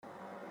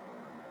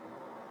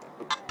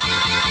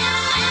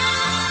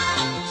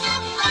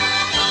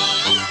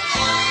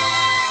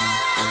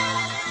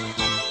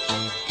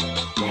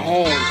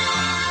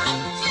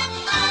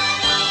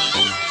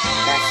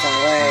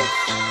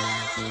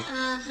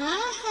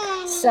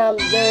Some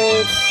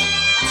dudes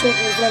treat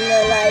these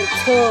women like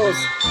tools.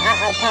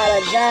 I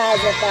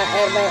apologize if I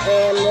ever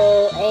am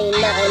rude. Ain't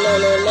nothing on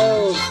the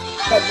news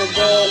but the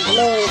damn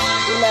blues.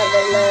 You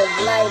never live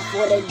life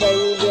with a day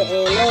you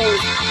didn't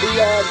lose. We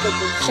all get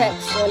the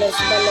checks when it's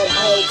spend a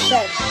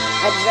paycheck.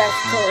 I dress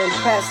to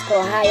impress, go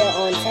higher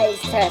on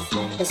taste test.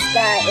 The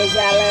sky is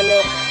your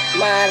limit,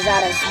 mine's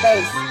out of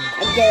space.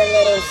 I get a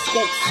little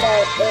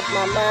schizo if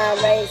my mind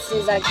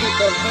races. I keep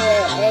a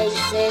pair of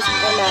aces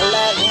in my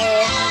left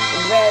hand,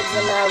 reds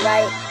in my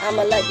right.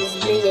 I'ma let this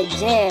be a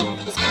jam.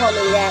 Just call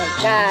me that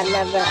guy,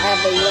 never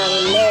ever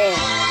young man.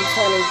 I'm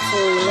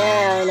 22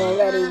 now and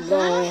already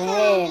going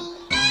ham.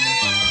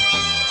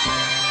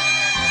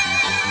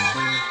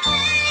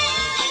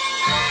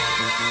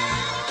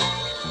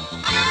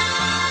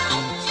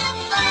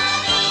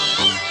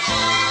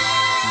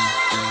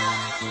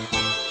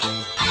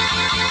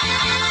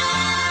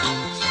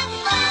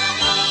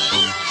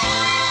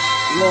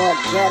 More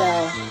ghetto,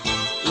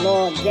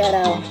 more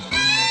ghetto,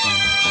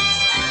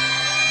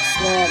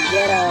 more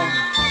ghetto.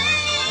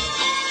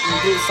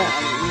 Do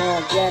something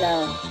more ghetto.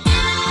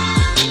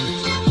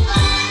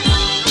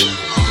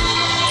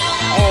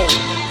 Hey,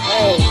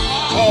 hey,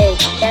 hey,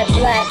 that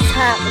black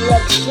top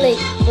looks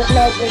sleek with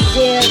no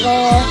braziers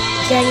on.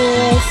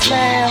 Genuine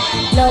smile,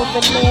 no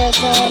veneers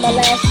on. My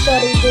last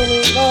shorty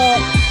didn't go,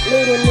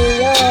 leading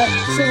me on.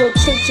 She will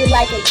treat you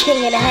like a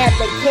king and have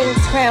the king's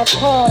crown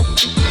pawn.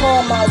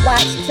 Pawn my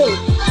watch too,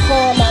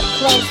 pawn my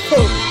clothes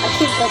too. I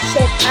keep a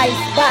chick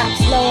ice box,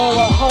 knowing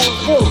what hoes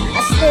do.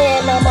 I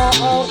stand on my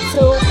own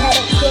too,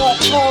 pedicure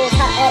toes.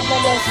 However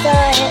the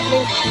sun hit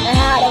me and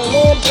how the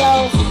wind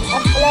blows,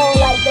 I flow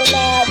like the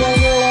Naww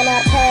when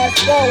I pass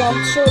go. I'm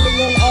truly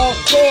an old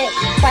kid,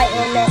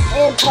 fighting the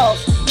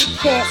impulse.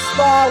 Can't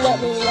spar with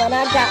me when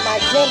I got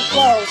my gym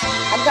clothes.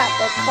 I got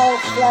the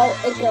cold flow,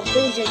 it can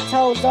freeze your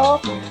toes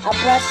off. I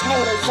brush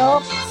haters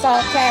off,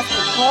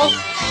 sarcastic cough.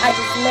 I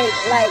just make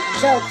like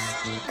jokes,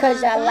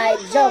 cause I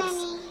like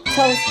jokes.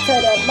 Toast to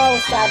the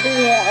most, I'll be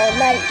here all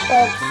night,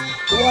 folks.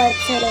 1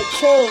 to the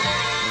 2,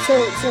 2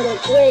 to the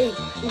 3.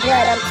 I'm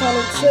glad I'm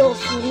 22,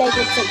 if you make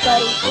it to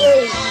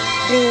 33.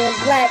 Being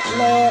black,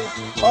 man,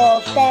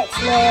 all facts,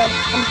 man.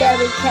 I'm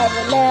very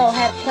caramel,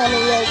 have plenty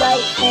of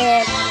white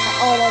fam.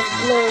 Almost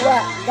blew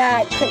up,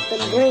 God clicked the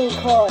green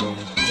cord.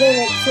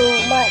 Dreaming too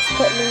much,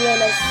 put me in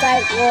a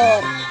psych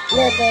ward.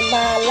 Living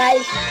my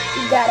life,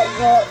 you gotta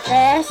grow up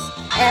fast.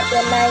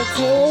 After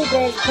 19,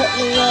 bitch put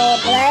me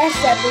on blast.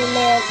 Every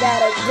man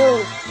gotta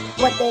do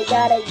what they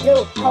gotta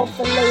do.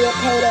 Hopefully it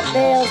pay the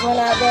bills when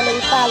I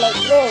really follow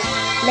through.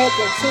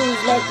 Making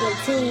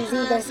teas,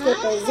 even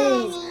skipping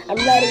Z's. I'm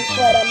ready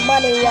for the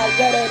money, I'll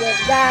get it if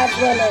God's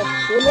willing.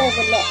 We live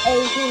in the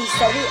AD,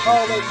 so we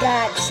all with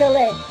God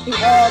chillin'. We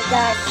all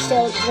got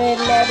children,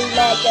 Mary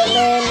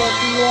Magdalene. If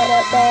you want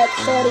a bad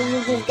shorty,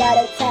 you just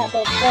gotta tap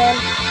a friend.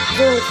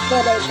 Dudes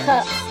for their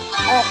cups,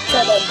 up to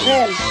the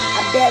brim.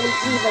 I barely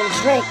even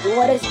drink,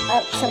 water's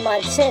up to my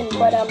chin.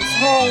 But I'm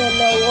tall in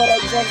the water,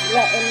 just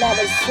letting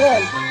others swim.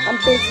 I'm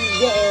busy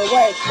getting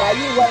work while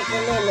you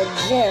working in the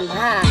gym,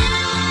 ha.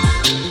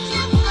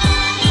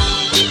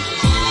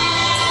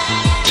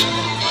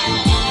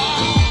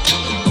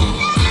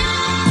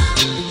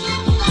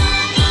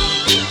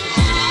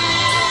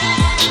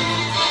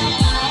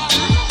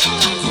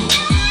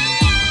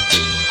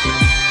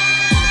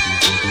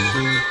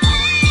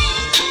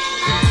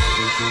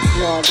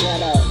 More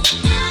ghetto,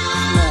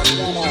 more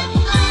ghetto.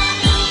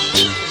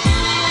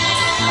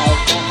 Oh,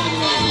 definitely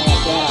more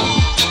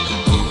ghetto.